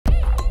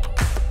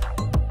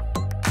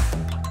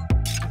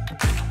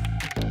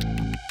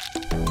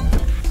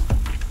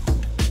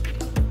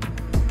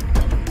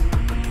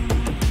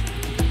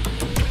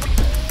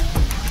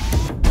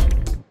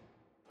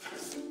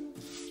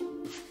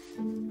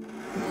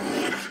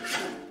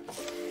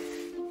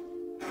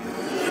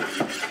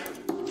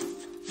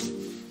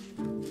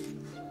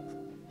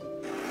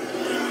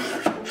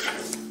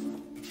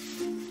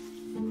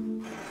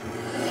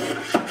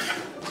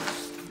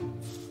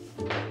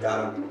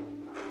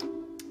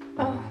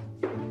Oh,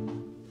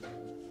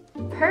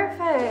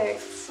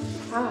 perfect.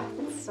 Ah,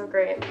 that's so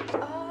great.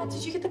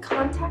 Did you get the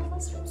contact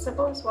list from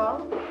Sybil as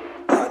well?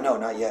 No,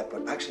 not yet,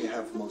 but actually I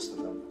have most of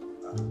them.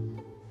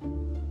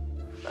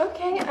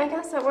 Okay, I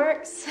guess that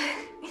works.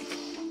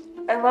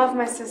 I love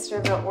my sister,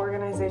 but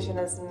organization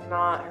is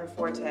not her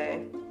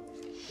forte.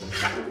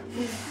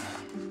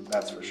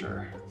 That's for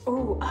sure.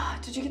 Oh,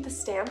 did you get the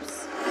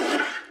stamps?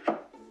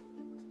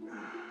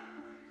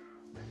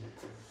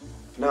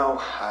 No,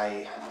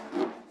 I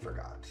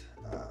forgot.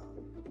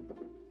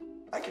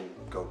 I can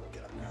go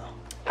get them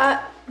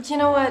now. You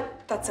know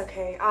what? That's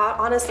okay.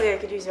 Honestly, I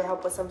could use your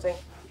help with something.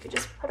 You could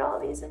just put all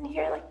these in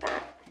here like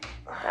that.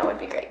 That would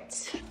be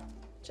great.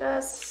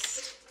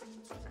 Just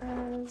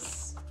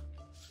as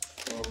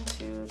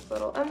into the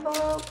little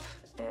envelope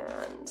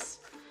and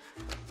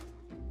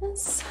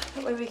this.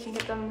 That way we can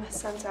get them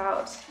sent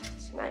out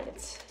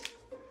tonight.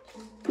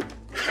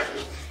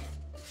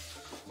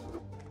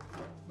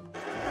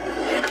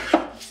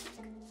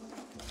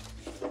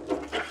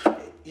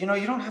 You know,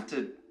 you don't have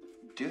to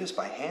do this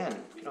by hand.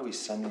 You can always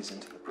send these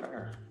into the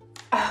printer.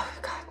 Oh,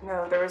 God,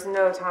 no. There was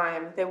no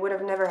time. They would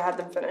have never had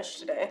them finished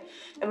today.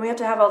 And we have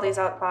to have all these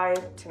out by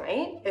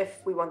tonight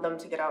if we want them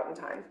to get out in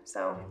time.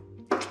 So,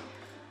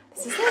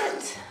 this is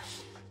it.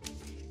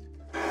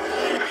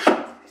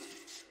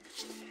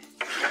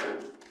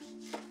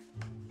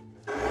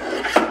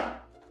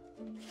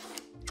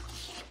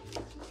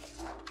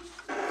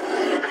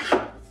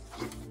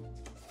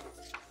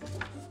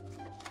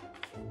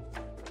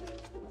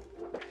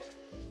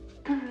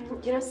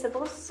 You know,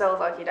 Sybil's so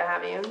lucky to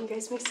have you. You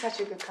guys make such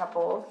a good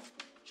couple.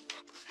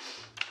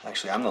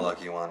 Actually, I'm the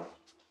lucky one.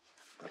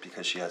 But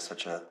because she has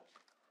such a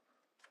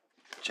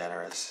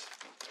generous,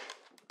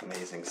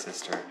 amazing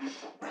sister.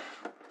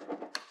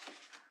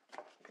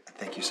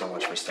 Thank you so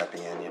much for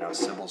stepping in. You know,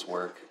 Sybil's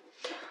work.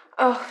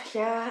 Oh,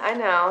 yeah, I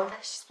know.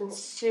 She's been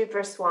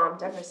super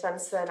swamped ever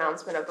since the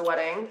announcement of the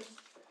wedding.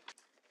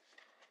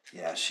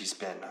 Yeah, she's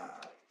been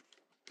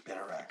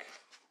a wreck.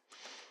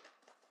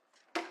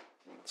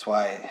 That's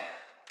why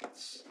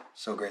it's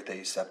so great that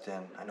you stepped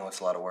in. I know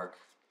it's a lot of work.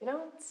 You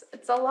know,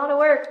 it's a lot of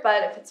work,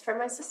 but if it's for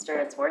my sister,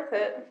 it's worth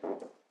it.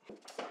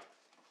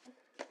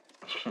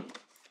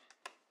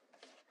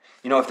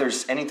 You know, if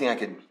there's anything I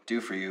could do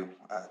for you,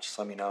 just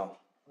let me know.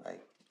 I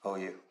owe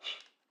you.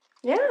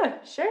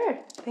 Yeah, sure.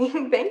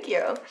 Thank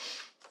you.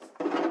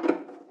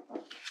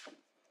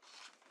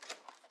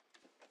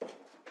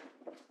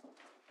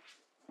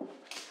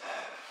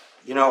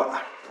 You know,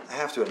 I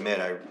have to admit,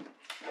 I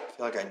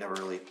feel like I never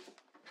really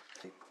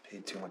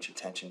paid too much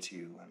attention to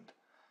you, and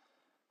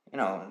you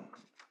know,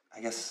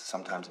 I guess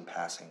sometimes in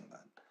passing,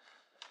 but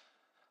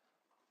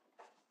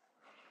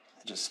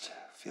I just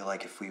feel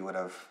like if I would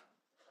have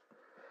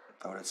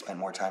spent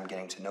more time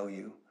getting to know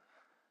you,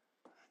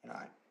 you know,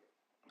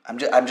 I'm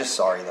just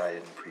sorry that I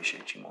didn't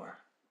appreciate you more.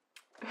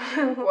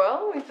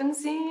 Well, we've been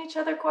seeing each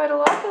other quite a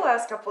lot the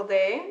last couple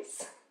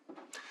days.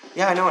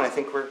 Yeah, I know, and I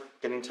think we're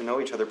getting to know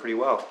each other pretty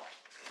well.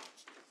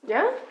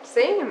 Yeah,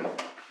 same.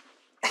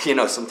 You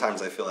know,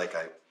 sometimes I feel like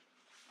I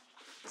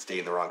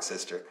dating the wrong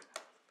sister.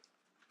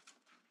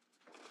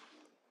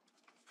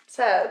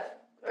 Seth,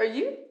 are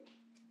you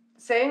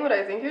saying what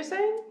I think you're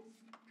saying?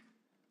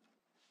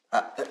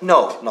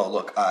 No,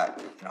 look,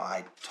 you know,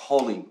 I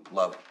totally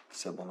love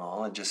Sybil and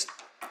all. I just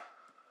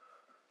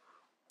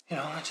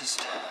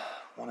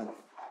want to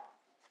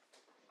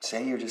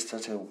say you're just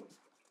such a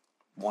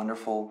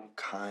wonderful,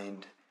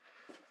 kind,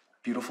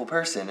 beautiful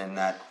person, and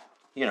that,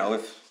 you know,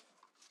 if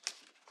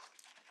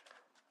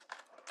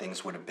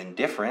things would have been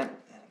different,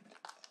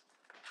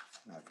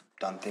 and I've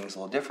done things a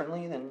little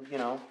differently, then, you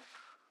know,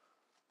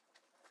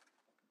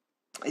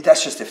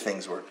 that's just if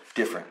things were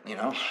different, you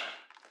know?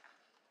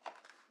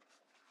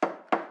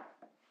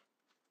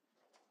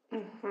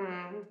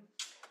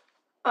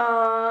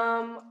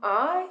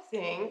 I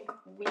think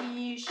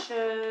we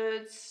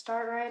should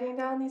start writing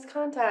down these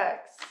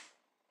contacts.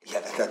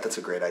 Yeah, that's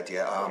a great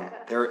idea. Yeah.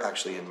 They're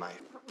actually in my, I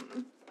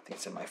think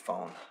it's in my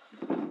phone.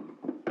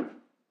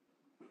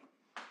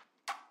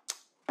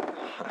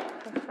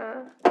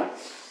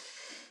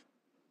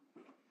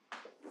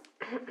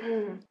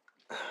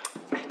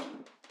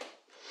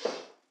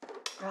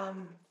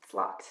 It's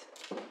locked.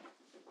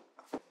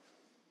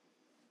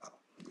 Oh,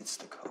 it's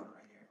the code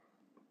right here.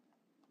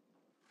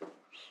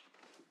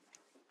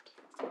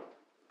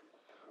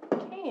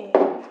 Okay,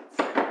 let's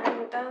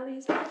write down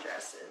these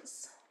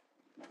addresses.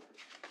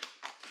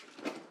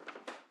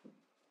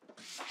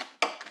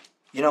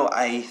 You know,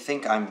 I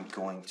think I'm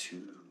going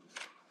to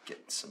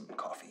get some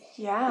coffee.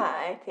 Yeah,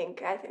 I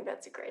think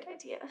that's a great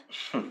idea.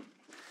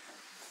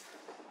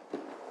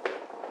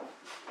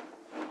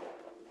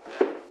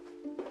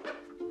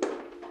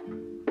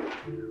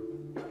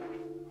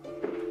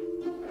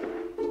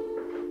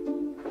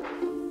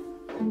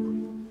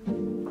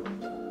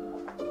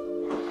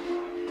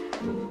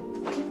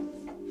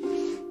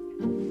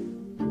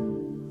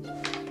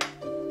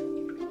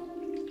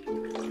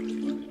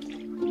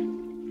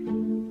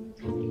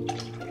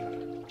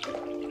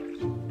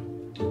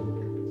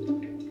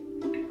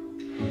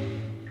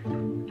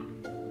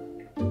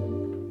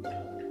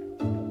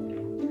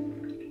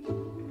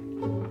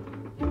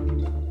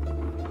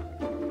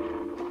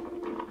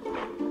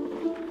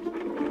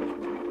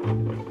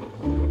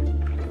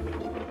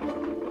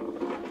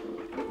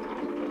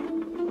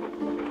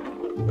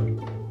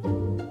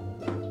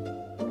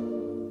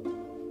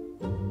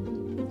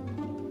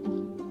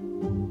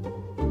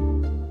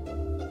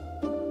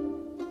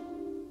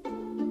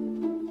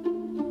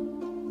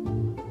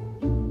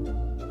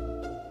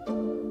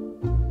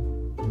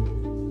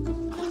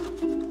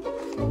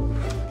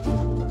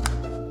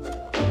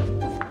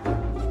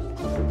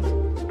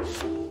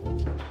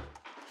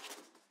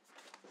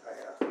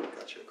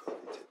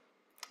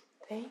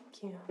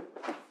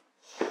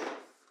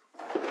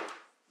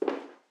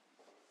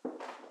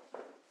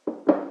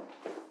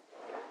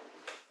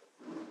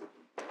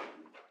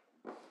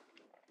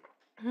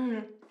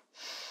 Mm.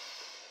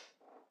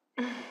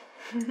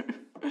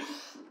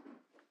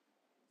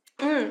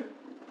 Mm.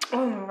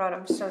 Oh my god,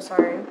 I'm so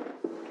sorry.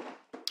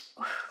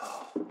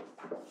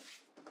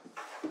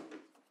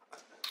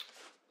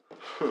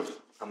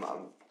 I'm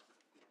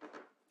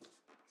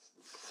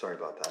sorry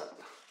about that.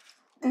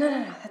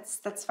 No,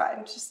 that's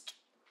fine. Just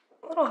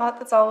a little hot,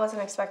 that's all.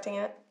 Wasn't expecting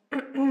it.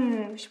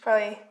 We should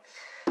probably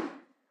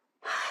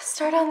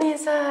start on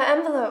these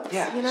envelopes,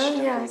 Yeah, you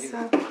know? Yeah, do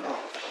so...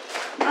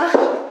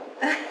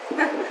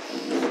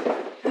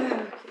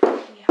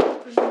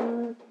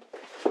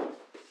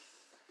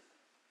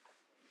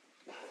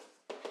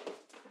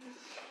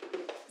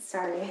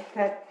 Sorry,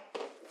 that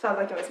felt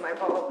like it was my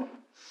fault.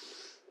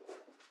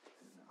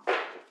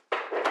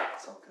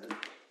 It's all good.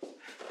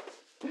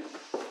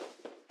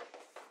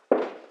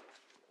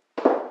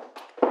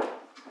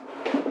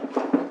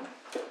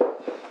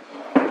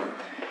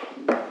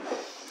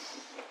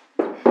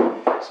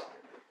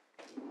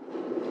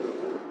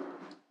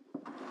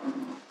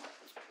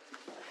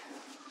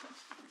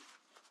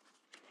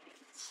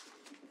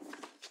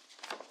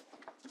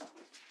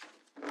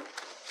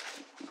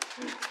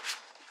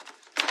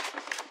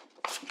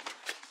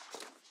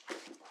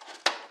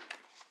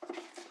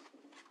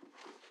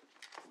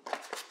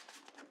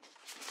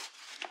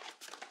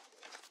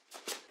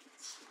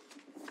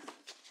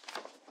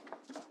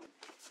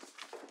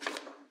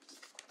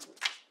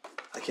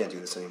 I can't do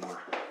this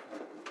anymore.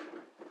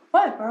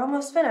 What? We're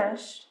almost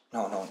finished.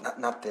 No,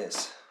 not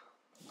this.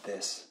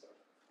 This.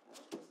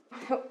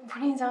 What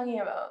are you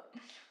talking about?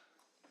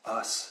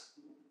 Us.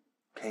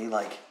 Okay,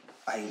 like,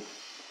 I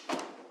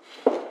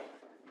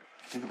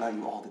think about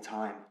you all the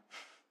time.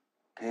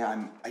 Okay,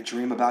 I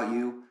dream about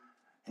you,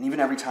 and even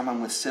every time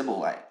I'm with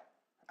Sybil, I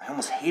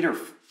almost hate her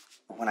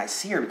when I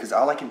see her because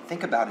all I can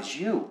think about is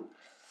you.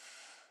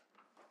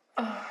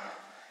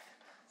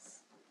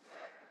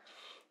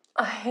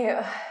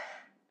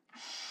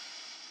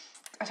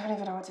 I don't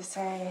even know what to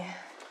say.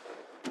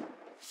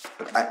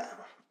 Look,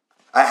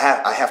 I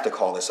have to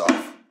call this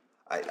off.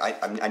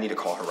 I need to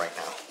call her right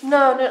now.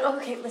 No,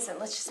 okay, listen,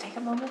 let's just take a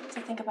moment to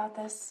think about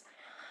this.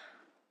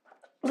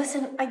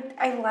 Listen,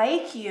 I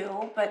like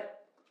you,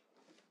 but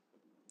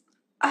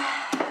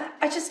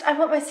I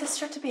want my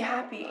sister to be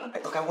happy.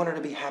 Look, I want her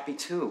to be happy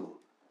too.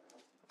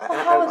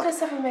 Well, how would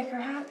this ever make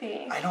her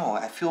happy? I know,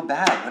 I feel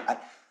bad,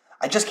 but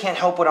I just can't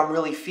help what I'm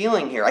really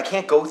feeling here. I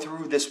can't go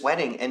through this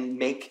wedding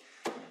and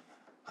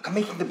I'm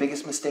making the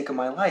biggest mistake of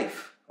my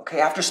life. Okay,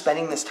 after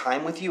spending this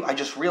time with you, I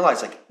just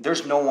realized, like,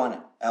 there's no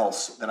one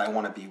else that I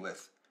want to be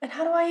with. And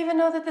how do I even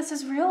know that this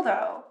is real,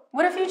 though?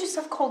 What if you just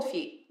have cold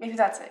feet? Maybe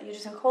that's it. You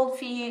just have cold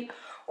feet,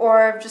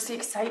 or just the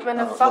excitement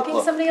of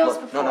fucking somebody else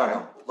before.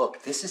 No.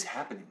 Look, this is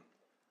happening.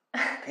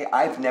 Okay,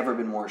 I've never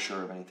been more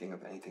sure of anything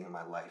in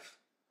my life.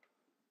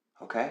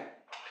 Okay?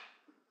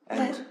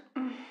 And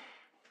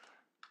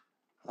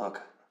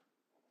look,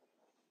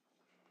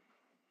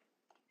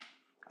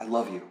 I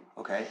love you,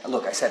 okay?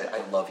 Look, I said it,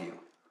 I love you.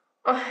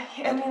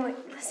 I mean, like,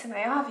 listen,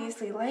 I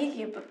obviously like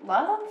you, but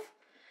love?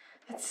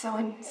 That's so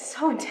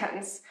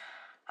intense.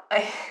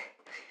 I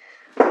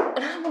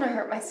don't want to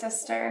hurt my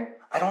sister.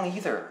 I don't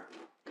either.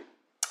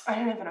 I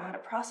don't even know how to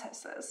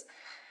process this.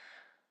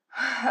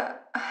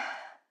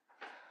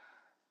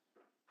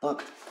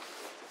 Look,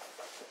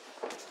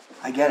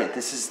 I get it.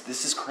 This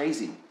is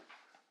crazy,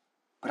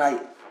 but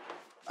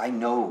I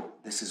know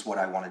this is what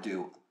I want to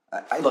do.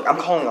 Look, I'm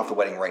calling off the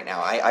wedding right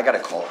now. I gotta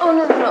call her. Oh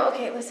no.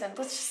 Okay, listen.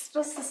 Let's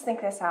just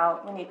think this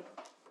out.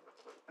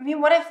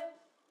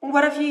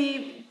 What if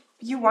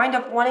you wind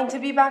up wanting to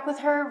be back with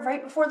her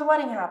right before the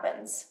wedding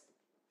happens?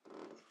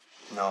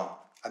 No,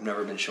 I've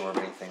never been sure of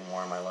anything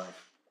more in my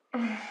life.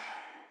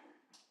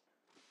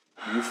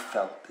 You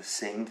felt the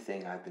same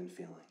thing I've been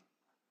feeling.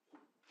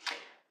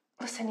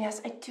 Listen, yes,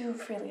 I do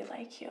really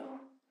like you.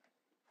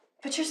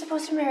 But you're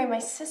supposed to marry my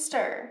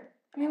sister.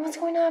 I mean, what's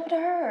going to happen to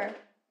her?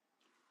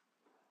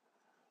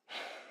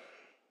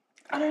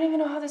 I don't even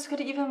know how this could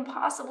even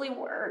possibly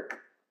work.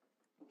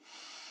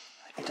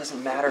 It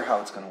doesn't matter how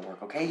it's going to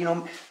work, okay? You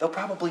know, they'll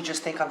probably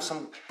just think I'm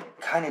some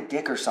kind of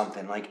dick or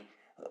something. Like,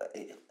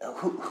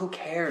 who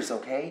cares,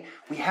 okay?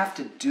 We have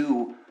to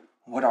do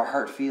what our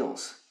heart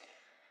feels.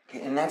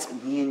 Okay? And that's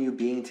me and you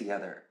being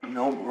together. You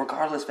know,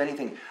 regardless of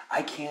anything,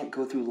 I can't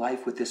go through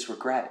life with this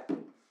regret.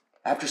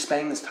 After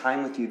spending this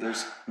time with you,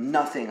 there's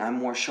nothing I'm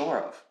more sure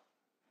of.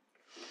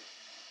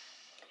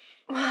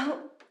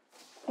 Well,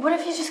 what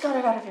if you just got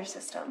it out of your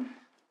system?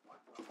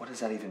 What does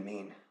that even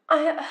mean?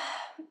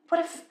 What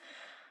if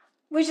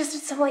we just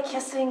did some, like,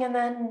 kissing and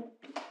then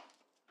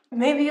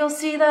maybe you'll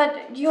see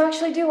that you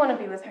actually do want to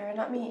be with her and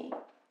not me.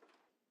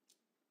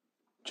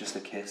 Just a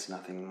kiss,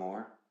 nothing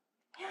more?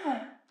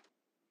 Yeah,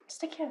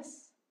 just a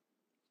kiss.